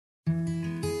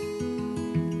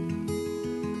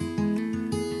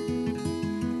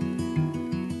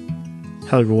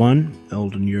Hello everyone,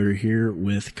 Eldon Yoder here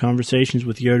with Conversations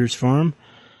with Yoder's Farm.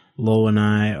 Lowell and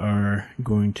I are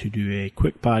going to do a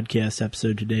quick podcast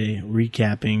episode today,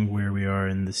 recapping where we are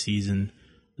in the season,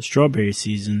 the strawberry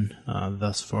season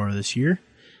thus far this year,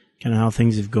 kind of how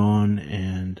things have gone,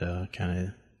 and kind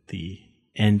of the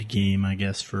end game, I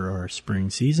guess, for our spring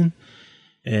season.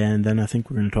 And then I think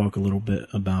we're going to talk a little bit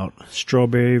about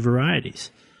strawberry varieties.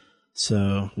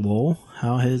 So, Lowell,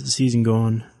 how has the season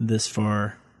gone thus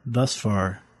far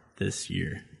this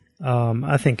year?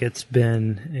 I think it's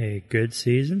been a good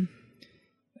season.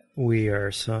 We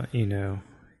are,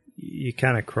 you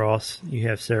kind of you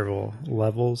have several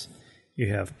levels.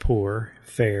 You have poor,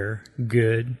 fair,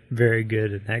 good, very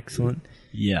good, and excellent.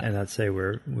 Yeah. And I'd say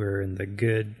we're in the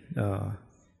good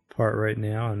part right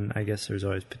now, and I guess there's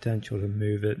always potential to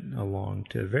move it along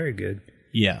to very good.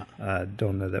 Yeah. I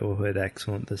don't know that we'll hit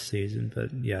excellent this season,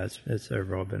 but yeah, it's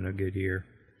overall been a good year.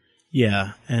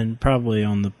 Yeah, and probably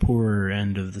on the poorer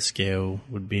end of the scale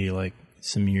would be like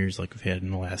some years like we've had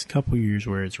in the last couple of years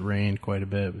where it's rained quite a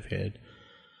bit. We've had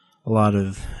a lot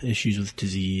of issues with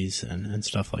disease and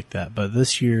stuff like that. But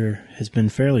this year has been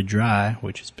fairly dry,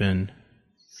 which has been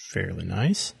fairly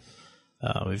nice.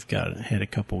 We've had a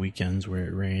couple weekends where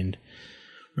it rained.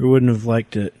 We would have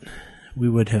liked if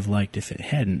it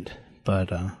hadn't,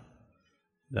 but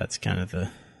that's kind of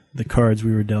the cards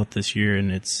we were dealt this year,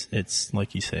 and it's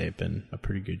like you say, been a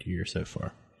pretty good year so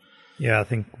far. Yeah, I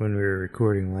think when we were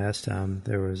recording last time,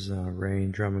 there was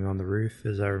rain drumming on the roof,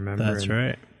 as I remember. That's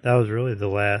right. That was really the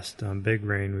last big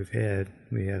rain we've had.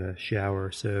 We had a shower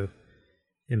or so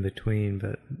in between,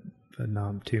 but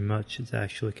not too much. It's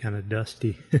actually kind of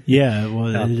dusty. Yeah,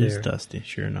 it is dusty,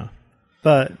 sure enough.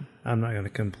 But I'm not going to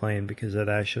complain because it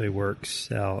actually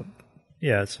works out.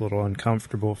 Yeah, it's a little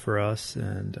uncomfortable for us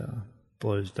and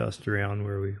blows dust around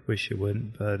where we wish it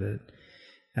wouldn't, but it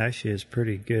actually is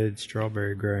pretty good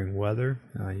strawberry growing weather.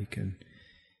 You can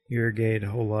irrigate a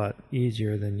whole lot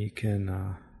easier than you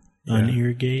can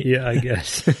unirrigate. Yeah, I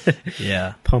guess.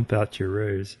 Yeah, pump out your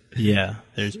rows. Yeah,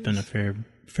 there's been a fair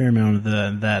amount of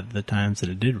the times that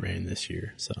it did rain this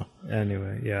year. So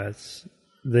anyway, yeah, it's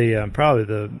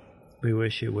we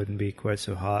wish it wouldn't be quite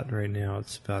so hot right now.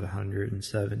 It's about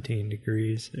 117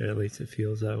 degrees. Or at least it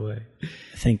feels that way.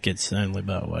 I think it's only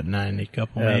about 90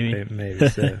 couple maybe. Maybe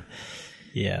so.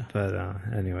 Yeah. But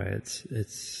anyway,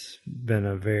 it's been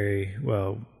a very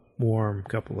warm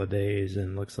couple of days,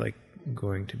 and looks like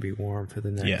going to be warm for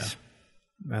the next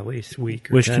at least week or 10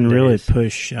 days. Which can really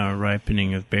push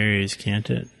ripening of berries, can't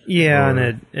it? Yeah,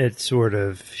 and it sort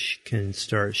of can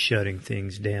start shutting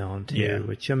things down too. Yeah.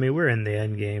 Which, I mean, we're in the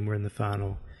end game. We're in the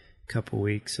final couple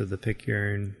weeks of the pick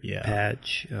your own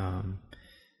patch.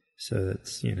 So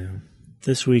that's,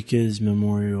 This week is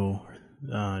Memorial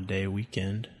Day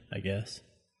weekend, I guess.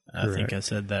 Correct. I think I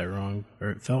said that wrong, or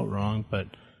it felt wrong, but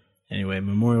anyway,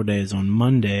 Memorial Day is on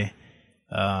Monday.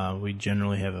 We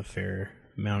generally have a fair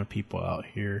amount of people out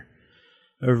here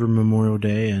over Memorial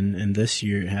Day, and this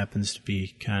year it happens to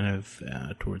be kind of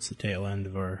towards the tail end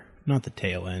of not the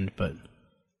tail end, but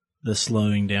the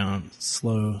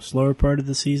slower part of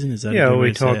the season. Is that a good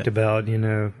way to say it? We talked about,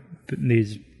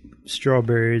 these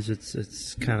strawberries,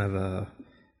 it's kind of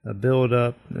a build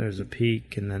up, there's a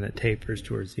peak, and then it tapers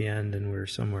towards the end, and we're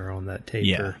somewhere on that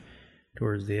taper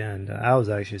towards the end. I was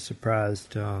actually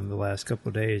surprised the last couple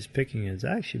of days. Picking has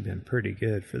actually been pretty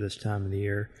good for this time of the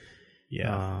year.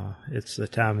 Yeah, it's the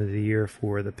time of the year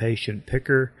for the patient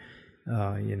picker.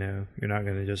 You're not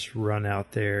going to just run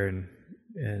out there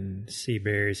and see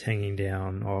berries hanging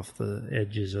down off the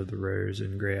edges of the rows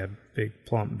and grab big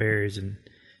plump berries and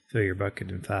fill your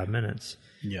bucket in 5 minutes.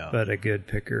 Yeah. But a good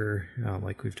picker,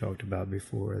 like we've talked about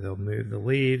before, they'll move the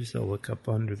leaves, they'll look up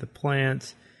under the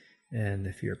plants, and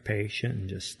if you're patient and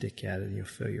just stick at it, you'll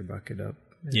fill your bucket up.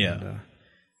 And,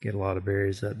 get a lot of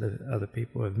berries that the other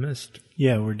people have missed.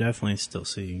 Yeah, we're definitely still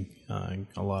seeing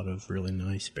a lot of really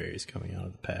nice berries coming out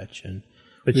of the patch,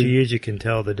 but you usually can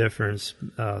tell the difference.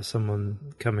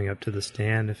 Someone coming up to the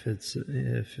stand, if it's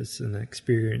an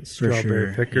experienced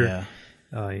strawberry picker,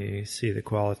 you see the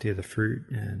quality of the fruit,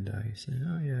 and you say,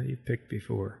 "Oh yeah, you've picked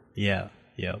before." Yeah,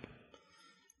 yep.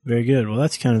 Very good. Well,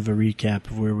 that's kind of a recap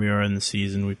of where we are in the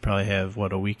season. We probably have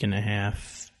a week and a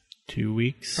half, 2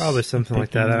 weeks, probably something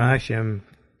like that. I'm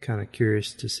kind of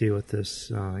curious to see what this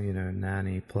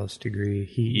 90 plus degree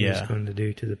heat is going to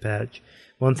do to the patch.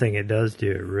 One thing it does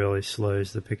do, it really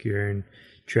slows the pick your own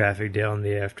traffic down in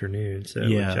the afternoon, which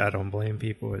I don't blame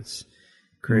people. It's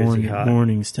crazy hot.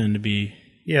 Mornings tend to be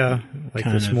like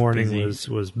this morning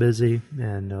was busy,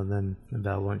 and then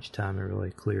about lunchtime it really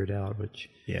cleared out, which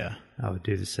I would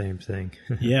do the same thing.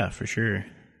 Yeah, for sure.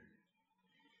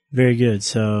 Very good.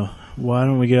 So why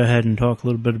don't we go ahead and talk a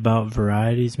little bit about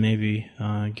varieties? Maybe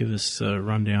give us a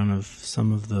rundown of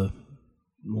some of the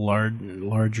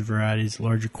larger varieties,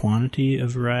 larger quantity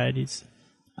of varieties.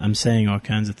 I'm saying all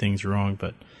kinds of things wrong,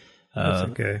 but that's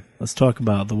okay. Let's talk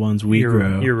about the ones we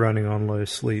grow. You're running on low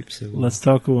sleep. So let's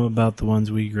talk about the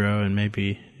ones we grow, and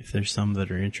maybe if there's some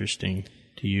that are interesting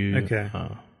to you, okay.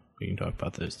 We can talk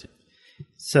about those too.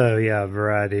 So, yeah,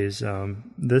 varieties.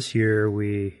 This year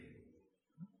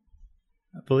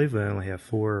I believe we only have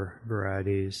 4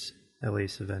 varieties, at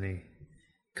least of any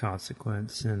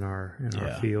consequence in our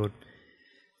field.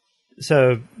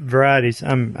 So varieties,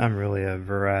 I'm really a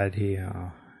variety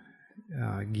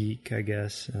geek, I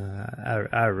guess.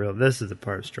 This is the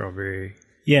part of strawberry.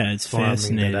 Yeah, it's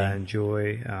fascinating. That I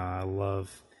enjoy. I love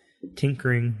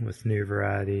tinkering with new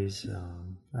varieties.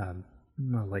 I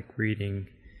like reading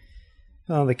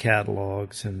the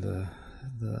catalogs and the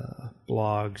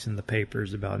blogs and the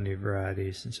papers about new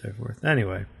varieties and so forth.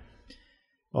 Anyway,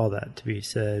 all that to be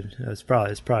said, it's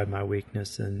probably my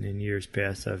weakness. And in years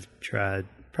past, I've tried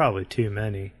probably too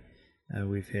many.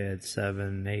 We've had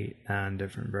 7, 8, 9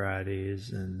 different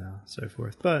varieties and so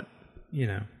forth. But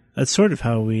that's sort of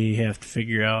how we have to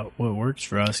figure out what works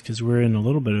for us, because we're in a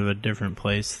little bit of a different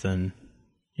place than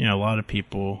a lot of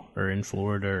people are in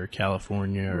Florida or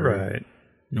California or right.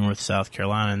 North South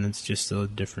Carolina, and it's just a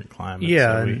different climate.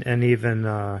 Yeah, so and even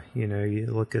you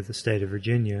look at the state of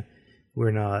Virginia,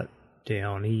 we're not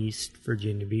down east,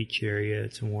 Virginia Beach area.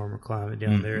 It's a warmer climate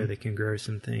down there. They can grow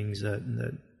some things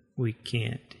that we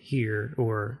can't here,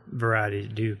 or varieties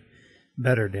do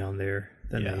better down there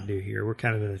than they do here. We're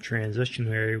kind of in a transition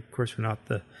area. Of course, we're not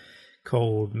the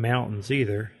cold mountains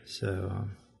either, so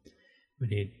we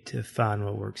need to find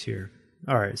what works here.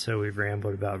 All right, so we've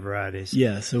rambled about varieties.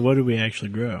 Yeah, so what do we actually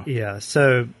grow? Yeah,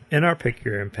 so in our Pick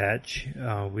Your Own patch,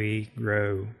 we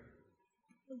grow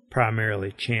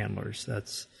primarily Chandlers.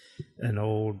 That's an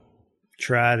old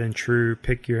tried and true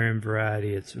Pick Your Own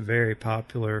variety. It's very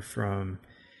popular from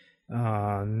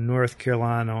North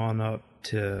Carolina on up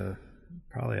to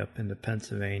probably up into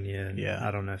Pennsylvania. And I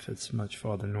don't know if it's much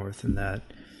farther north than that.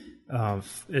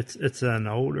 It's an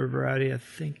older variety. I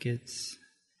think it's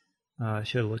I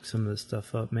should have looked some of this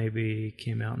stuff up. Maybe it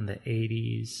came out in the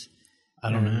 80s.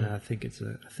 I don't know. I think it's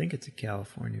a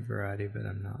California variety, but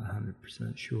I'm not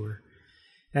 100% sure.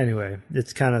 Anyway,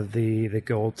 it's kind of the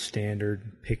gold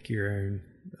standard pick your own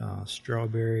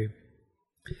strawberry.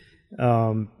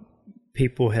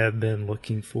 People have been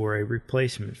looking for a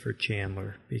replacement for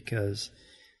Chandler because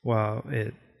while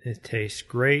it tastes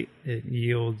great, it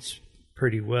yields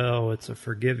pretty well, it's a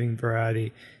forgiving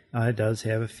variety. It does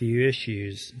have a few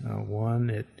issues. One,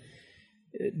 it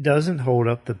doesn't hold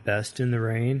up the best in the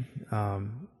rain.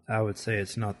 I would say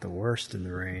it's not the worst in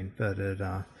the rain, but it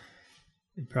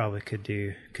probably could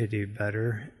do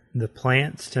better. The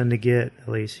plants tend to get, at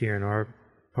least here in our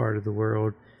part of the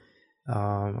world,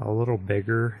 a little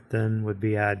bigger than would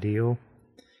be ideal.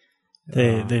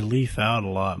 They leaf out a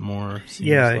lot more.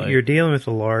 You're dealing with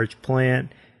a large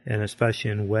plant. And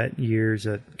especially in wet years,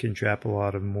 that can trap a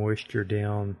lot of moisture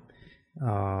down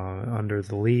under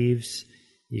the leaves.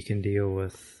 You can deal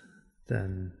with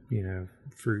then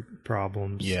fruit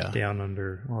problems down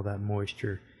under all that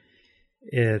moisture.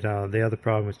 The other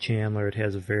problem with Chandler, it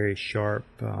has a very sharp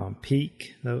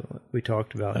peak. We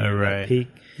talked about that peak.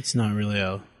 It's not really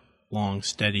a long,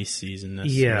 steady season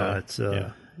necessarily.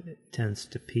 It tends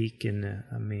to peak, and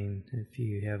if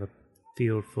you have a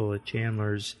field full of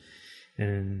Chandlers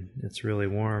and it's really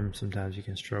warm, sometimes you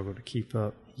can struggle to keep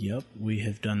up. Yep, we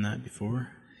have done that before.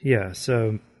 Yeah,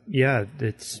 so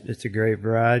it's a great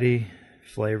variety.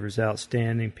 Flavor's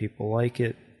outstanding. People like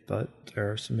it, but there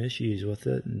are some issues with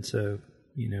it, and so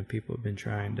people have been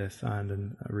trying to find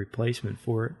a replacement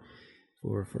for it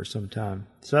for some time.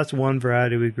 So that's one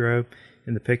variety we grow.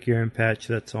 In the Pick Your Own patch,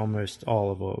 that's almost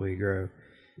all of what we grow.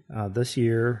 This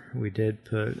year, we did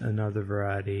put another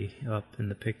variety up in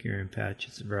the Pick Your Own patch.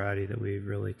 It's a variety that we've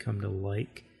really come to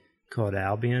like, called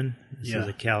Albion. This is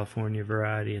a California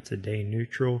variety. It's a day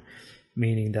neutral,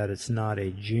 meaning that it's not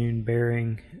a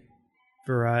June-bearing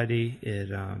variety.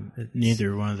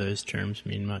 Neither one of those terms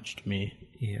mean much to me.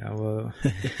 Yeah, well...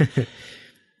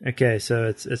 Okay, so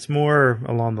it's more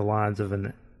along the lines of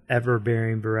an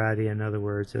ever-bearing variety. In other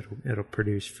words, it'll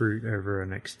produce fruit over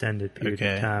an extended period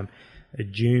of time. A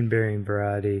June-bearing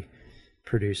variety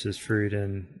produces fruit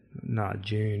in not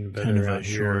June, but kind of around a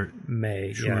short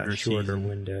May, shorter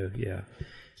window. Yeah.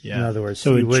 In other words,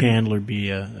 so would Chandler be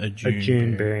a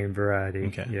June-bearing variety?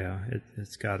 Okay. Yeah,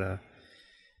 it's got a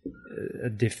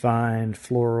defined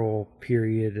floral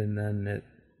period, and then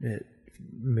it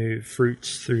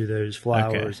fruits through those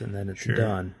flowers, and then it's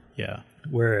done. Yeah.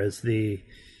 Whereas the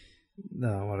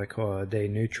what I call a day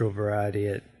neutral variety,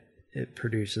 it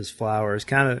produces flowers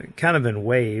kind of in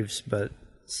waves, but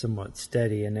somewhat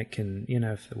steady, and it can,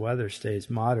 if the weather stays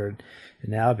moderate,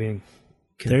 an Albion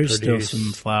can There's produce, still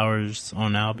some flowers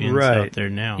on Albions out there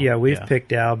now. Yeah, we've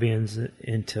picked Albions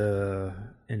into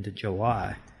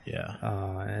July. Yeah.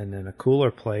 And in a cooler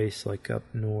place like up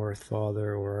north,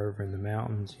 farther, or over in the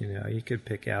mountains, you could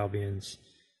pick Albions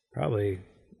probably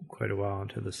quite a while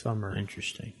into the summer.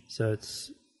 Interesting. So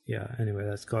anyway,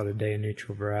 that's called a day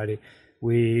neutral variety.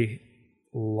 We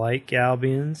like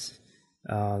Albions.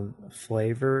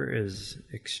 Flavor is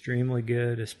extremely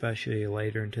good, especially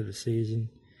later into the season.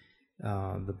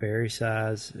 The berry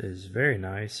size is very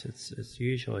nice. It's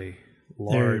usually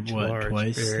large. They're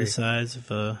twice berry. the size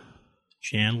of a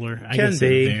Chandler? I Can guess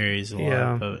be. It varies a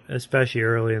lot. But especially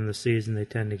early in the season, they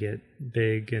tend to get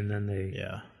big, and then they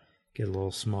get a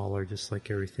little smaller, just like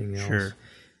everything else. Sure.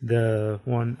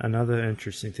 Another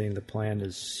interesting thing, the plant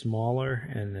is smaller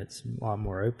and it's a lot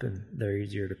more open. They're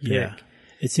easier to pick. Yeah.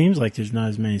 It seems like there's not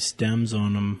as many stems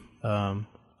on them.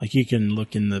 Like you can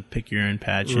look in the pick your own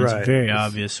patch, and it's very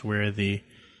obvious where the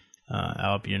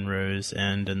Albion rows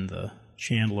end and the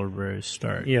Chandler rows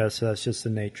start. Yeah, so that's just the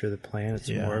nature of the plant. It's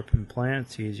a more open plant.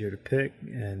 It's easier to pick,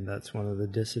 and that's one of the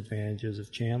disadvantages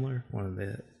of Chandler. One of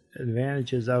the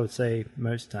advantages, I would say,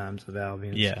 most times of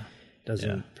Albions. Yeah.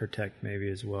 Doesn't protect maybe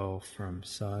as well from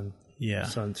sun. Yeah.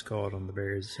 Sun scald on the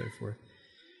berries and so forth.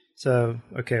 So,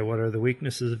 okay, what are the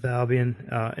weaknesses of Albion?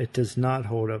 It does not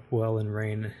hold up well in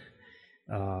rain.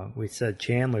 We said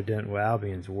Chandler didn't. Well,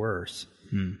 Albion's worse.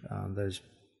 Those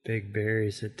big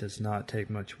berries, it does not take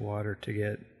much water to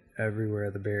get everywhere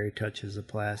the berry touches the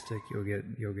plastic. You'll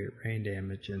get rain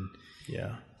damage, and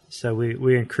so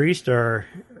we increased the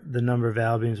number of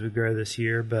Albions we grow this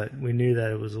year, but we knew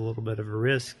that it was a little bit of a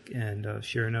risk, and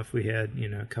sure enough, we had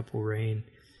a couple rain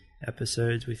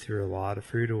episodes. We threw a lot of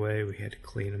fruit away. We had to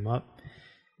clean them up,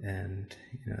 and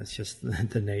it's just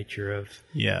the nature of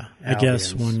Albions. I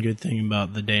guess one good thing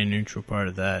about the day neutral part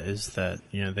of that is that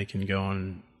they can go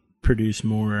on produce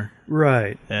more,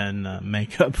 right, and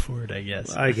make up for it, I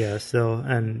guess. So,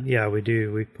 and we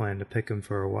do. We plan to pick them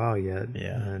for a while yet,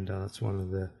 and that's one of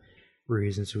the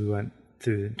reasons we went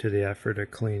to the effort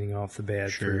of cleaning off the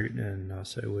bad fruit, and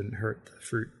so it wouldn't hurt the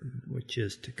fruit which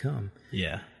is to come.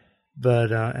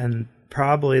 But and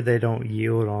probably they don't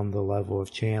yield on the level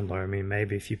of Chandler. I mean,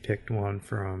 maybe if you picked one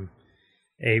from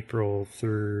April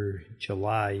through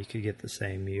July, you could get the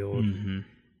same yield.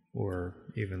 Or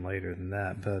even later than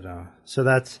that, but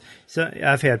so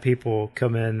I've had people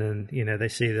come in and they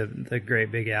see the great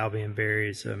big Albion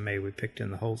berries maybe we picked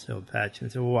in the wholesale patch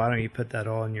and say, well, why don't you put that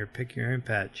all in your pick your own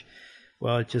patch?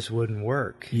 Well, it just wouldn't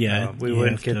work. We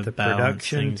wouldn't get the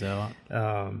production.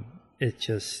 It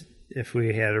just, if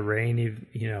we had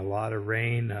a lot of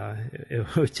rain,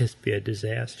 it would just be a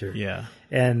disaster.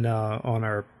 And on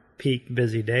our peak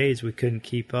busy days, we couldn't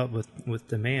keep up with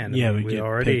demand. We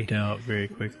get picked out very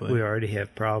quickly. We already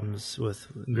have problems with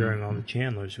growing on the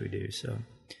Chandlers we do. So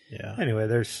anyway,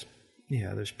 there's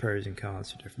pros and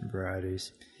cons to different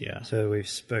varieties. So we've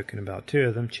spoken about two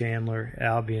of them: Chandler,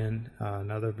 Albion.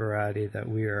 Another variety that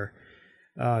we are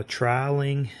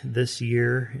trialing this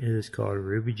year is called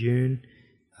Ruby June.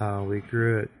 We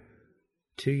grew it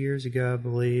 2 years ago, I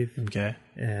believe.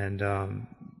 And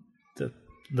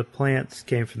the plants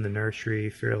came from the nursery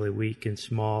fairly weak and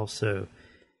small, so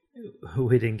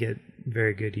we didn't get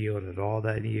very good yield at all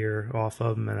that year off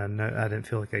of them, and I didn't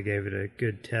feel like I gave it a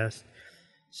good test,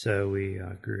 so we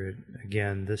grew it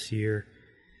again this year.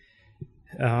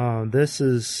 This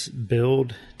is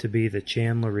billed to be the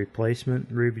Chandler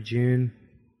replacement, Ruby June.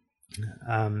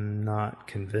 I'm not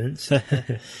convinced.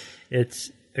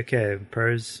 It's okay.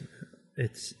 Pros.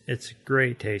 It's a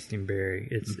great tasting berry.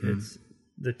 It's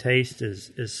the taste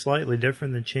is slightly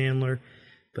different than Chandler,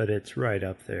 but it's right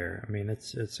up there. I mean,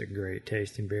 it's a great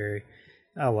tasting berry.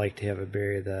 I like to have a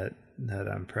berry that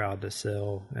I'm proud to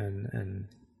sell, and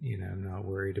I'm not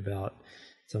worried about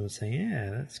someone saying,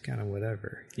 yeah, that's kind of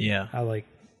whatever. I like,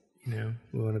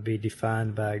 we want to be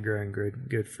defined by growing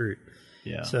good fruit.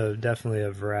 So definitely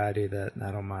a variety that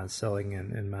I don't mind selling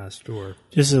in my store.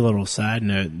 Just a little side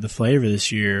note, the flavor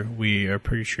this year we are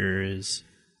pretty sure is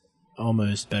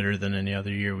almost better than any other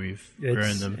year we've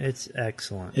grown them. It's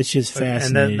excellent. It's just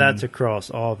fascinating. And that's across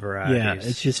all varieties. Yeah,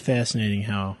 it's just fascinating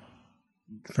how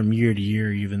from year to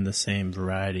year even the same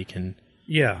variety can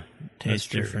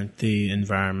taste different. The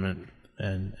environment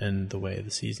and the way the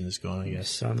season is going, I guess,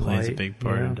 sunlight plays a big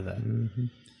part into that.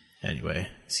 Anyway,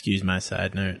 excuse my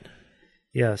side note.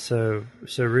 So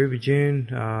Ruby June,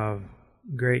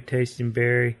 great tasting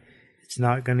berry. It's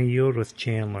not going to yield with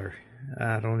Chandler.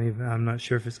 I'm not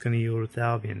sure if it's going to yield with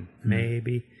Albion.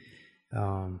 Maybe.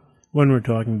 When we're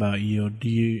talking about yield,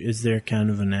 is there kind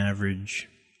of an average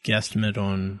guesstimate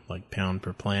on like pound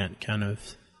per plant kind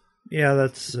of? Yeah,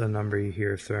 that's a number you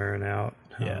hear thrown out.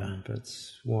 Yeah.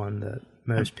 That's one that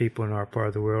most people in our part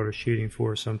of the world are shooting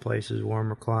for. Some places,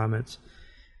 warmer climates.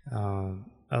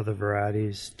 Other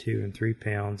varieties, 2 and 3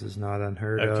 pounds is not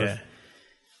unheard of.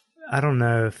 I don't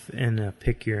know if in a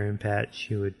pick your own patch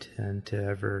you would tend to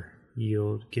ever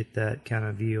get that kind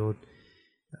of yield.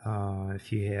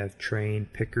 If you have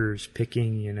trained pickers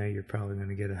picking, you're probably going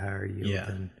to get a higher yield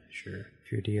than sure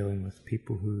if you're dealing with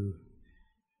people who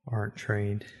aren't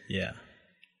trained. Yeah.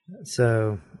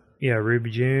 So,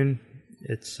 Ruby June,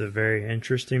 it's a very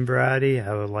interesting variety.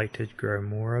 I would like to grow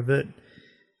more of it.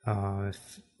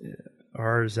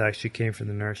 Ours actually came from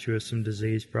the nursery with some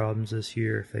disease problems this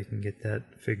year. If they can get that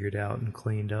figured out and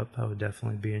cleaned up, I would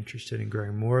definitely be interested in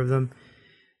growing more of them.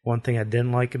 One thing I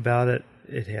didn't like about it,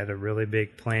 it had a really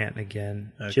big plant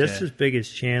again. Just as big as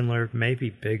Chandler, maybe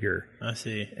bigger. I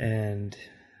see. And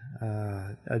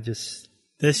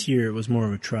This year it was more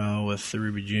of a trial with the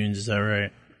Ruby Junes, is that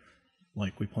right?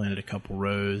 Like we planted a couple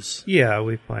rows. Yeah,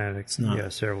 we planted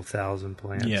several thousand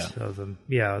plants of them.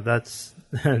 Yeah, that's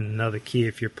another key.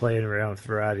 If you're playing around with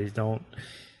varieties, don't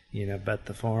bet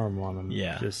the farm on them.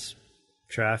 Yeah, just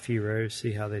try a few rows,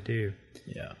 see how they do.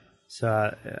 Yeah.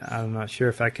 So I'm not sure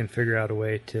if I can figure out a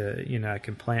way to I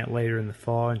can plant later in the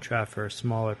fall and try for a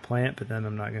smaller plant, but then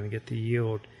I'm not going to get the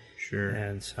yield. Sure.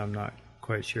 And so I'm not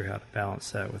quite sure how to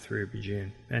balance that with Ruby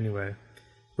June. Anyway.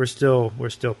 We're still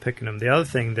picking them. The other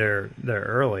thing, they're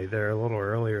early. They're a little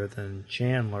earlier than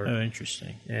Chandler. Oh,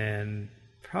 interesting. And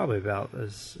probably about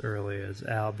as early as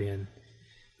Albion.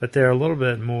 But they're a little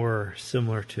bit more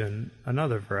similar to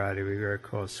another variety we grow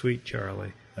called Sweet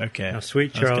Charlie. Okay. Now,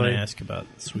 Sweet Charlie. I was going to ask about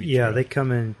Sweet Charlie. Yeah, they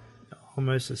come in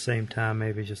almost the same time,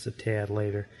 maybe just a tad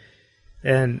later.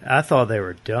 And I thought they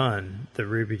were done. The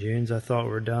Ruby Junes I thought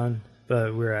were done.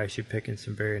 But we're actually picking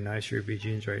some very nice Ruby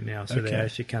Junes right now. So they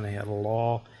actually kind of had a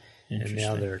lull, and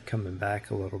now they're coming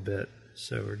back a little bit.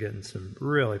 So we're getting some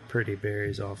really pretty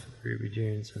berries off of the Ruby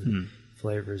Junes, and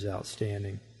flavor is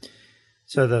outstanding.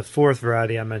 So the fourth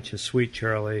variety I mentioned, Sweet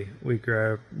Charlie, we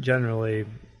grow generally,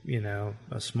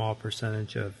 a small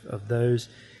percentage of those.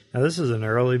 Now this is an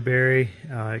early berry.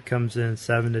 It comes in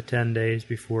 7 to 10 days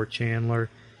before Chandler.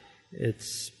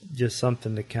 It's just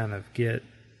something to kind of get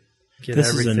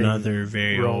this is another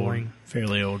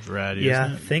fairly old variety. Yeah,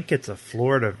 isn't it? I think it's a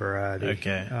Florida variety.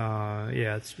 Okay.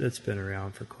 It's been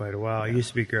around for quite a while. It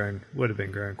used to would have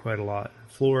been growing quite a lot in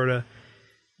Florida.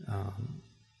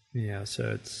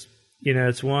 So it's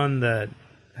it's one that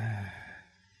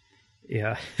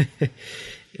it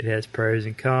has pros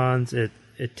and cons. It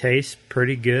tastes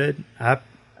pretty good.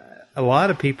 A lot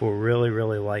of people really,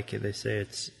 really like it. They say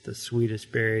it's the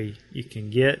sweetest berry you can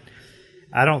get.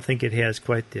 I don't think it has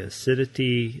quite the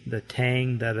acidity, the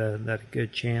tang that a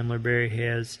good Chandler berry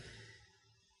has,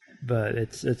 but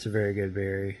it's a very good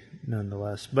berry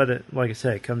nonetheless. But like I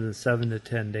said, it comes in 7 to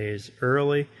 10 days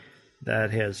early.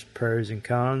 That has pros and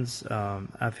cons.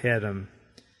 I've had them.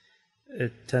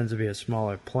 It tends to be a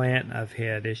smaller plant. I've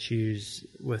had issues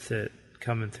with it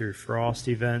coming through frost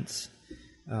events.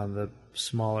 The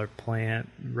smaller plant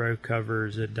row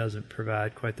covers, it doesn't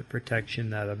provide quite the protection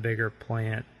that a bigger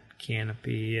plant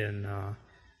canopy and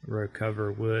row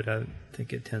cover would. I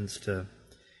think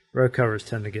row covers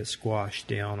tend to get squashed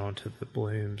down onto the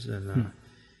blooms and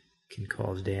can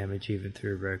cause damage even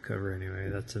through row cover.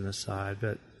 Anyway, that's an aside.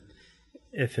 But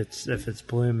if it's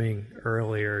blooming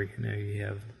earlier, you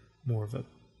have more of a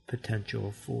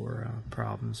potential for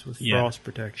problems with frost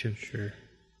protection. Sure.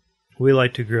 We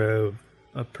like to grow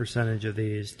a percentage of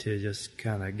these to just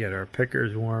kind of get our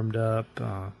pickers warmed up,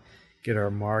 get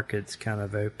our markets kind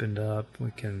of opened up.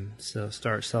 We can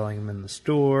start selling them in the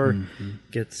store.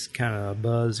 Gets kind of a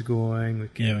buzz going. We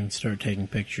can start taking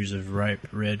pictures of ripe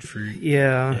red fruit.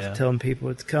 Telling people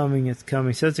it's coming.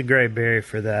 So it's a great berry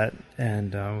for that.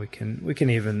 And we can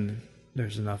even,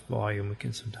 there's enough volume, we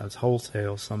can sometimes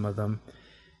wholesale some of them.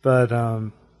 But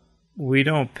we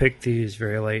don't pick these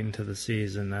very late into the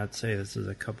season. I'd say this is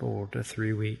a couple to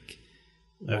 3 week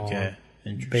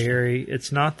berry.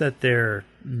 It's not that they're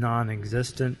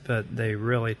non-existent, but they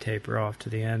really taper off to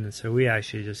the end. And so we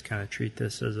actually just kind of treat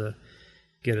this as a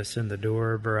get us in the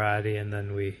door variety, and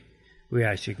then we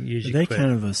actually usually Are they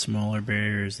kind of a smaller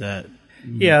berry, or is that...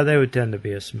 Yeah, they would tend to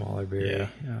be a smaller berry.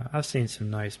 Yeah. I've seen some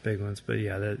nice big ones, but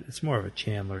it's more of a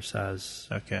Chandler size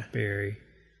berry.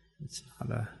 It's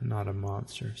not a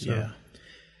monster. So. Yeah.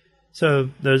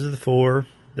 So those are the 4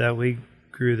 that we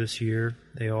grew this year.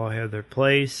 They all have their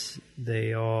place.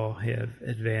 They all have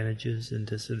advantages and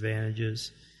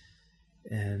disadvantages.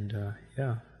 And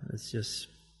it's just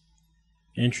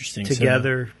interesting.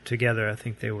 Together, I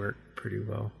think they work pretty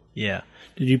well. Yeah.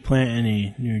 Did you plant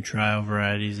any new trial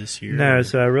varieties this year? No,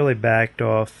 so I really backed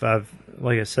off.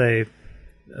 Like I say,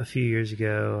 a few years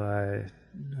ago,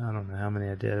 I don't know how many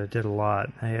I did. I did a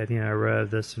lot. I had, a row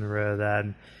of this and a row of that.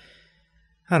 And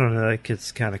I don't know, it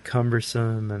gets kind of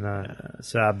cumbersome. And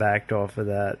so I backed off of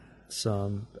that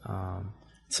some. In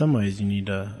some ways, you need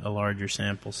a larger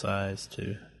sample size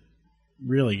to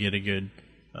really get a good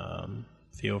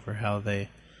feel for how they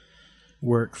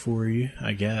work for you,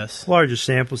 I guess. Larger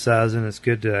sample size, and it's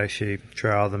good to actually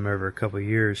trial them over a couple of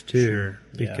years too, sure,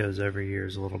 because every year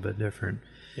is a little bit different.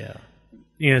 Yeah.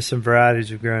 Some varieties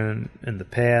we've grown in the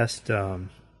past. Let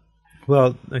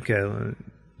me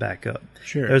back up.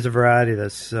 Sure. There's a variety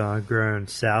that's grown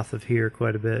south of here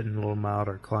quite a bit in a little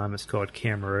milder climates called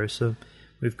Camarosa.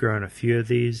 We've grown a few of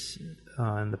these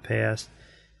in the past.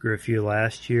 Grew a few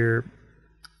last year.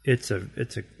 It's a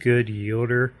good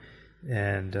yielder,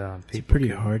 and it's a pretty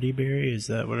hardy berry. Is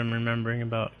that what I'm remembering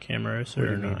about Camarosa? What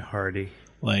do you mean hardy?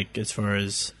 Like as far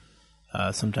as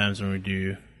sometimes when we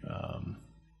do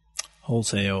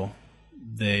wholesale,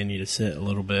 they need to sit a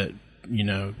little bit.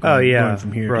 Going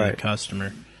from here to the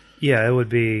customer. Yeah, it would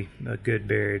be a good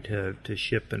berry to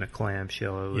ship in a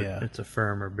clamshell. It's a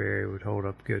firmer berry. It would hold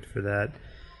up good for that.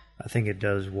 I think it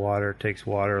takes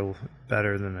water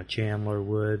better than a Chandler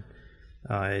would.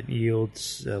 It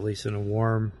yields, at least in a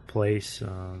warm place.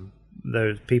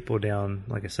 There's people down,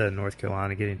 like I said, in North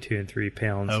Carolina getting 2 and 3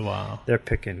 pounds. Oh, wow. They're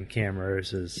picking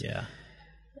Camarosas. Yeah.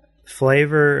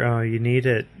 Flavor, you need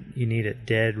it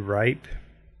dead ripe.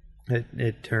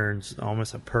 It turns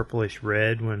almost a purplish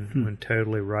red when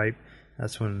totally ripe.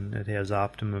 That's when it has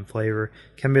optimum flavor.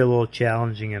 Can be a little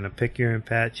challenging in a pick your own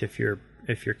patch if your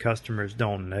customers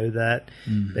don't know that.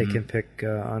 Mm-hmm. They can pick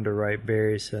underripe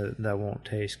berries that won't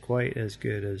taste quite as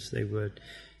good as they would.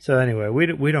 So anyway,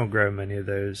 we don't grow many of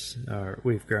those.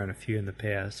 We've grown a few in the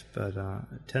past, but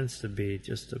it tends to be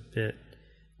just a bit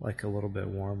like a little bit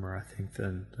warmer, I think,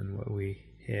 than what we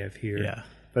have here. Yeah.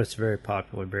 But it's a very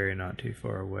popular berry not too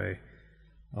far away.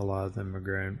 A lot of them are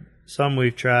grown. Some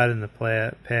we've tried in the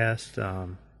past.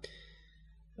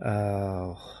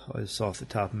 It's off the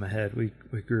top of my head.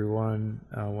 We grew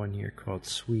one year called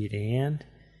Sweet Ann.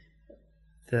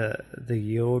 The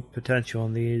yield potential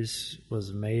on these was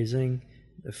amazing.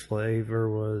 The flavor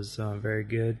was very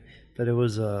good, but it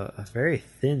was a very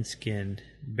thin-skinned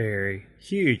berry,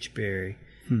 huge berry,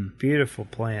 beautiful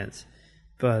plants,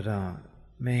 but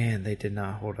man, they did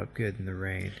not hold up good in the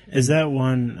rain. Is that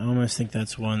one? I almost think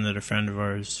that's one that a friend of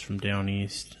ours from down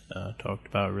east talked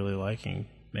about really liking.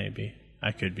 Maybe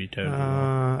I could be totally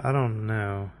wrong. I don't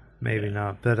know. Maybe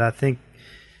not, but I think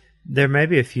there may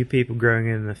be a few people growing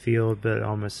it in the field, but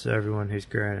almost everyone who's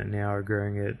growing it now are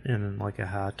growing it in like a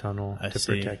high tunnel to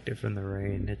protect it from the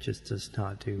rain. It just does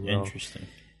not do well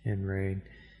in rain.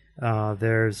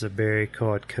 There's a berry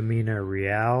called Camino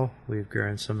Real. We've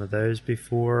grown some of those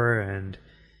before, and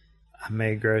I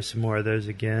may grow some more of those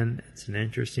again. It's an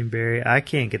interesting berry. I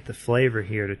can't get the flavor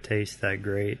here to taste that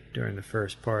great during the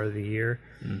first part of the year.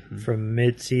 Mm-hmm. From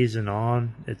mid-season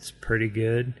on, it's pretty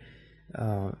good.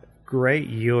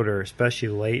 Great yielder, especially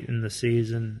late in the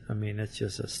season. I mean, it's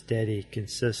just a steady,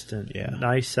 consistent,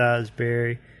 nice sized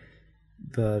berry.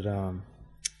 But I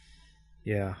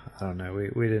don't know.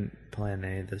 We didn't plant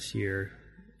any this year.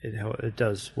 It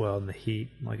does well in the heat.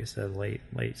 Like I said, late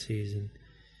season.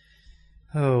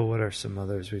 Oh, what are some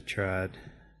others we tried?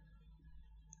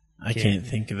 I can't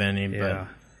think of any, but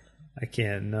I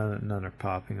can't. None are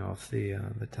popping off the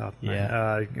top of my head.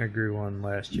 I grew one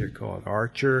last year called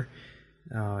Archer.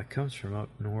 It comes from up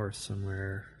north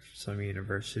somewhere, some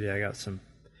university. I got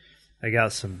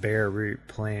some bare root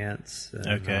plants, and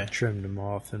I trimmed them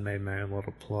off and made my own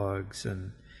little plugs,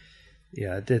 and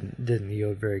it didn't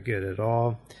yield very good at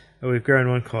all. We've grown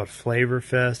one called Flavor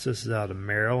Fest. This is out of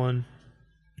Maryland.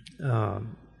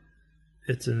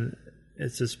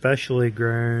 It's especially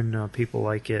grown. People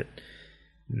like it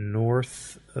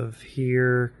north of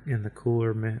here in the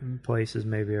cooler places,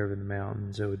 maybe over the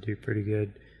mountains. It would do pretty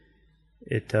good.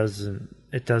 It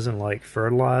doesn't like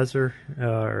fertilizer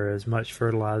or as much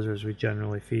fertilizer as we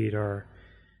generally feed our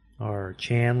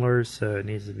Chandlers, so it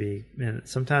needs to be. And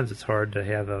sometimes it's hard to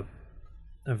have a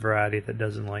variety that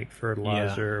doesn't like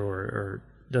fertilizer or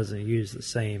doesn't use the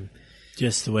same.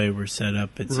 Just the way we're set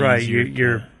up, it's right. Easier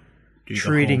you're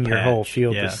treating your whole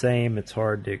field the same. It's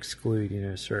hard to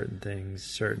exclude certain things,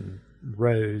 certain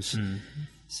rows.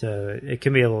 So it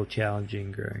can be a little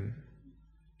challenging growing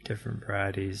different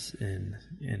varieties in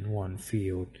one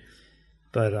field.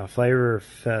 But Flavor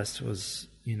Fest was,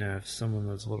 if someone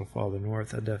was a little farther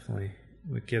north, I definitely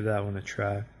would give that one a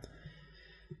try.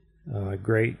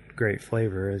 Great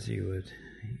flavor, as you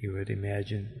would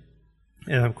imagine.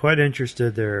 And I'm quite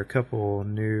interested. There are a couple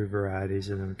new varieties,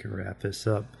 and then we can wrap this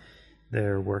up.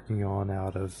 They're working on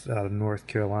out of North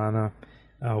Carolina.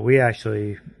 We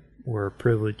actually were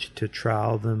privileged to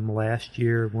trial them last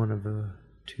year, one of the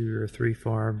 2 or 3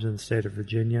 farms in the state of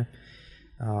Virginia.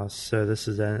 So this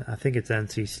is, I think it's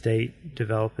NC State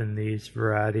developing these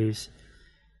varieties.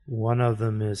 One of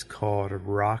them is called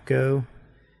Rocco.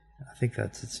 I think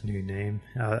that's its new name.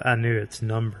 I knew its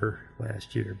number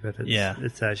last year, but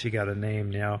it's actually got a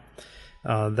name now.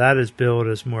 That is billed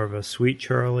as more of a Sweet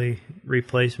Charlie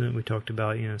replacement. We talked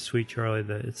about, Sweet Charlie,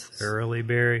 it's the early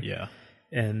berry. Yeah.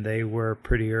 And they were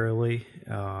pretty early.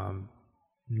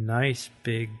 Nice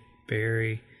big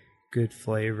berry, good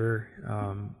flavor.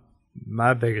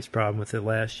 My biggest problem with it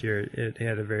last year, it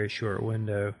had a very short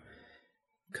window,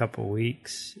 couple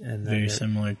weeks, and then very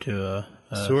similar to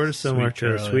sort of similar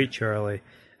to a Sweet Charlie.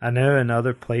 I know in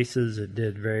other places it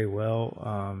did very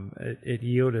well. It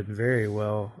yielded very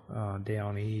well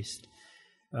down east.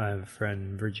 I have a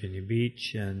friend in Virginia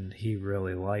Beach, and he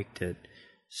really liked it.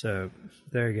 So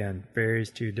there again, berries,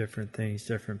 2 different things,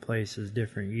 different places,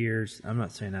 different years. I'm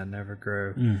not saying I'd never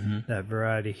grow that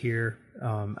variety here.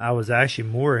 I was actually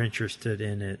more interested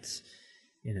in its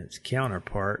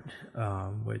counterpart,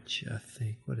 which I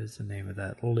think, what is the name of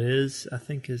that? Liz, I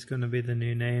think, is going to be the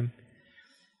new name.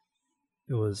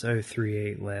 It was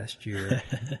 038 last year,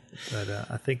 but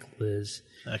I think Liz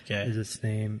is its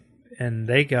name. And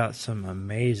they got some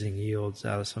amazing yields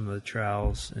out of some of the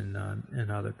trials in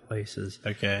other places.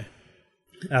 Okay.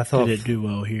 I thought, did it do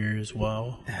well here as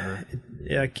well?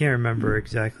 Yeah, I can't remember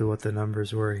exactly what the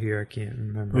numbers were here. I can't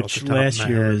remember. Which last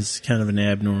year was kind of an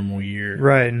abnormal year.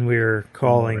 Right, and we were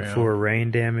calling for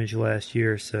rain damage last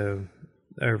year, so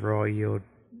overall yield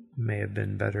may have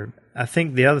been better. I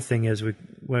think the other thing is we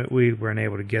weren't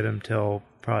able to get them till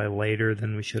probably later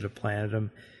than we should have planted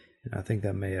them. And I think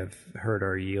that may have hurt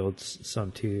our yields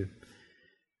some too.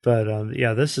 But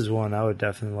this is one I would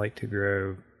definitely like to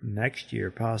grow next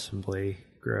year, possibly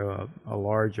grow a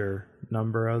larger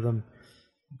number of them.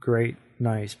 Great,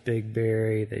 nice big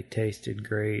berry. They tasted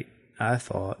great, I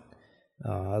thought.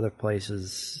 Other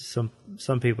places,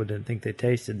 some people didn't think they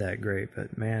tasted that great,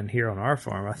 but man, here on our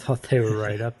farm, I thought they were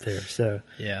right up there. So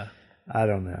yeah, I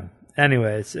don't know.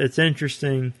 Anyway, it's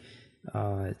interesting.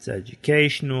 It's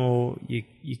educational. You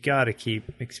got to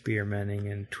keep experimenting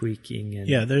and tweaking.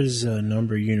 And there's a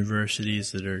number of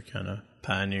universities that are kind of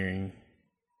pioneering,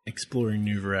 exploring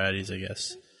new varieties, I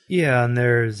guess. Yeah, and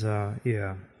there's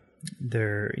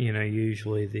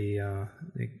usually the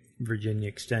Virginia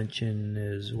Extension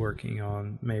is working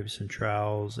on maybe some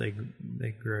trials. They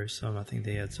grow some. I think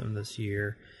they had some this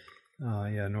year.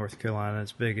 North Carolina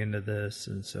is big into this,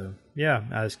 and so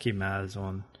I just keep my eyes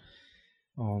on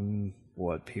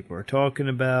what people are talking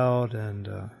about and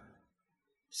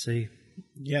see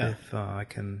if I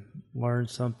can learn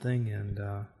something. And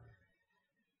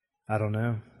I don't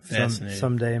know.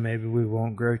 Someday maybe we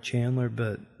won't grow Chandler,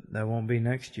 but that won't be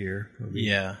next year. We'll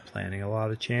be planting a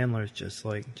lot of Chandlers just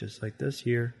like this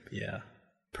year. Yeah.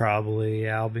 Probably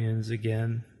Albions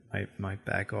again. Might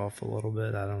back off a little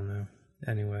bit. I don't know.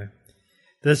 Anyway.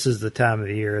 This is the time of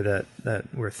the year that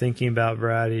we're thinking about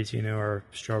varieties. Our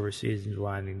strawberry season's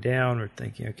winding down. We're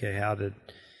thinking, okay, how did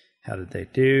they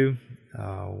do?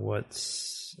 What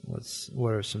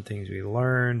are some things we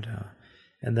learned?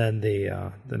 And then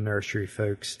the nursery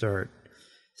folks start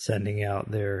sending out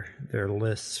their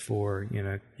lists for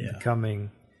the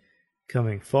coming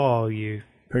fall.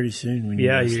 Pretty soon we need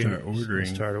to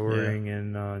start ordering.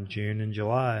 In June and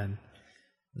July, and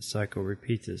the cycle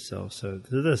repeats itself. So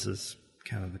this is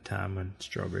kind of the time when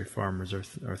strawberry farmers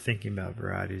are thinking about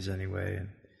varieties anyway. And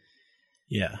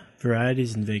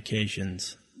varieties and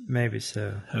vacations. Maybe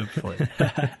so. Hopefully.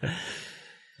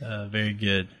 Very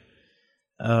good.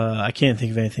 I can't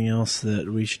think of anything else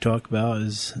that we should talk about.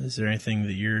 Is there anything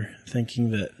that you're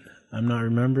thinking that I'm not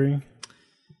remembering?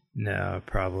 No, I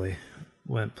probably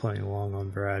went plenty long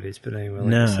on varieties. But anyway,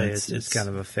 like I say, it's kind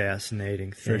of a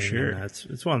fascinating thing. For sure. And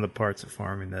it's one of the parts of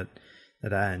farming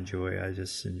that I enjoy. I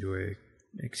just enjoy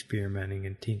experimenting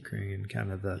and tinkering and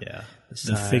kind of the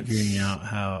figuring out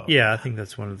how. Yeah, I think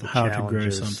that's one of the how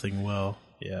challenges. To grow something well.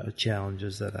 Yeah, the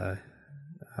challenges that I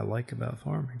like about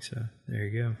farming. So there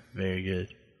you go. Very good.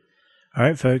 All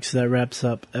right, folks, that wraps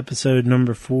up episode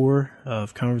number 4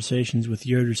 of Conversations with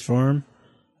Yoder's Farm.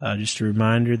 Just a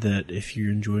reminder that if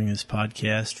you're enjoying this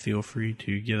podcast, feel free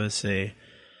to give us a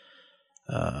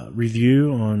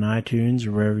review on iTunes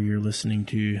or wherever you're listening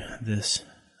to this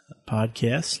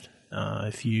podcast.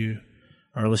 If you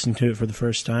are listening to it for the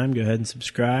first time, go ahead and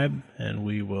subscribe, and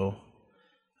we will,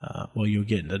 you'll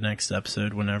get the next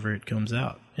episode whenever it comes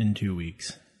out in 2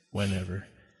 weeks, whenever.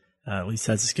 At least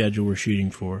that's the schedule we're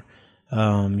shooting for.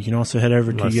 You can also head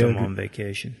over Unless to I'm on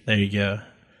vacation. There you go.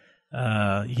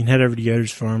 You can head over to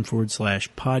Yoder's Farm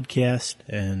 /podcast,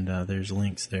 and there's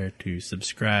links there to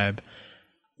subscribe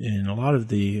in a lot of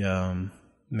the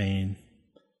main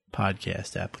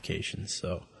podcast applications.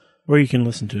 So, or you can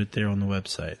listen to it there on the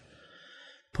website.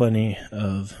 Plenty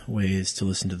of ways to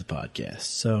listen to the podcast.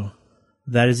 So,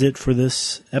 that is it for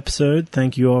this episode.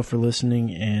 Thank you all for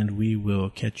listening, and we will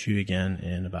catch you again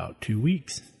in about 2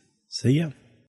 weeks. See ya.